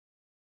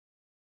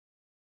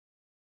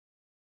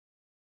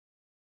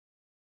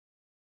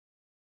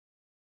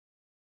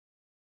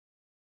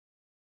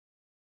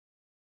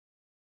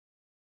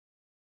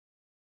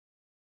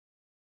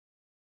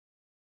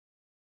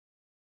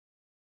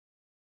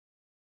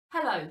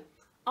Hello,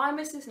 I'm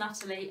Mrs.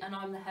 Natalie and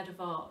I'm the Head of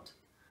Art.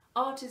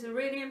 Art is a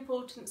really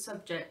important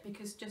subject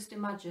because just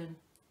imagine,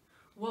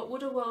 what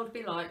would a world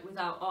be like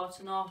without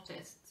art and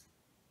artists?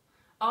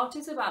 Art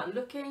is about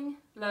looking,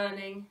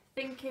 learning,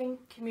 thinking,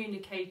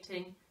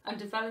 communicating and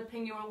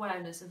developing your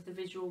awareness of the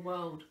visual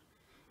world.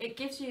 It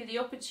gives you the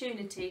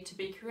opportunity to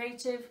be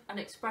creative and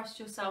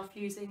express yourself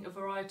using a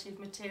variety of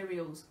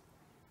materials.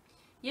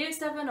 Year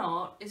 7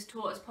 art is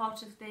taught as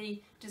part of the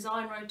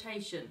design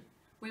rotation.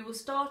 We will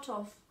start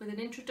off with an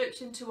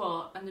introduction to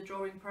art and the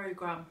drawing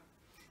programme.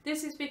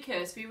 This is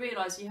because we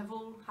realise you have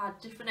all had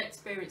different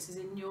experiences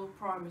in your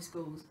primary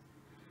schools.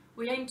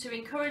 We aim to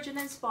encourage and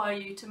inspire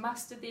you to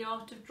master the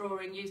art of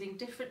drawing using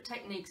different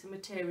techniques and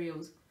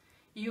materials.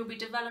 You will be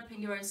developing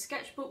your own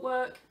sketchbook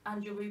work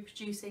and you'll be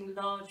producing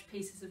large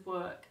pieces of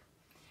work.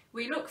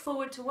 We look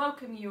forward to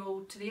welcoming you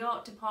all to the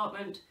art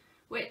department,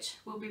 which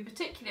will be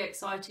particularly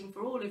exciting for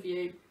all of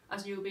you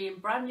as you will be in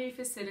brand new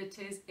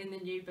facilities in the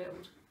new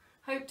build.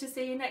 Hope to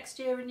see you next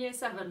year in Year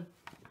 7.